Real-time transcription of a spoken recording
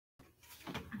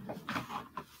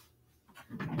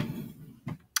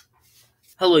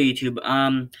Hello,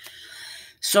 YouTube.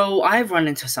 So I've run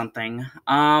into something.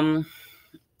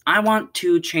 I want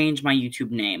to change my YouTube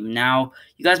name. Now,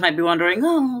 you guys might be wondering,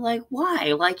 oh, like,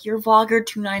 why? Like, you're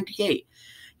Vlogger298.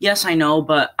 Yes, I know,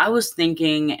 but I was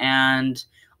thinking, and,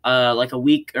 like a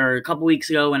week or a couple weeks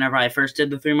ago, whenever I first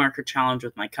did the 3-marker challenge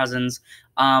with my cousins,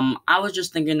 I was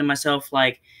just thinking to myself,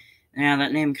 like, yeah,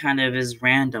 that name kind of is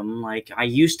random. Like, I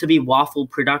used to be Waffle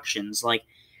Productions. Like,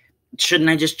 shouldn't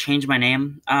I just change my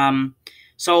name?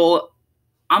 So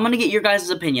I'm gonna get your guys'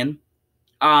 opinion.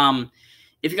 Um,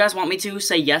 if you guys want me to,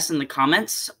 say yes in the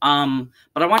comments.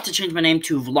 But I want to change my name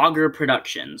to Vlogger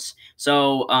Productions.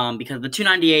 So, because the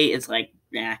 298 is like,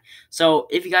 yeah. So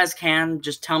if you guys can,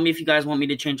 just tell me if you guys want me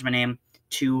to change my name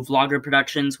to Vlogger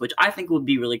Productions, which I think would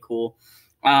be really cool.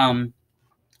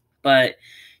 But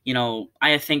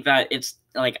I think that it's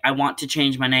like I want to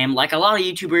change my name. Like a lot of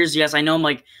YouTubers, yes, I know.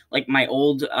 Like my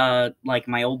old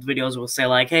videos will say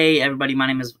like, "Hey, everybody, my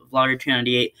name is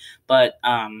Vlogger298." But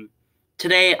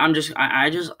today I've just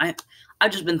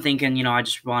been thinking, I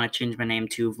just want to change my name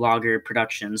to Vlogger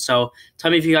Productions. So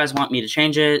tell me if you guys want me to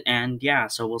change it, and yeah,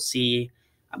 so we'll see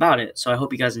about it. So I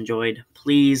hope you guys enjoyed.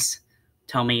 Please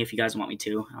tell me if you guys want me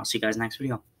to. I'll see you guys next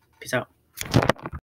video. Peace out.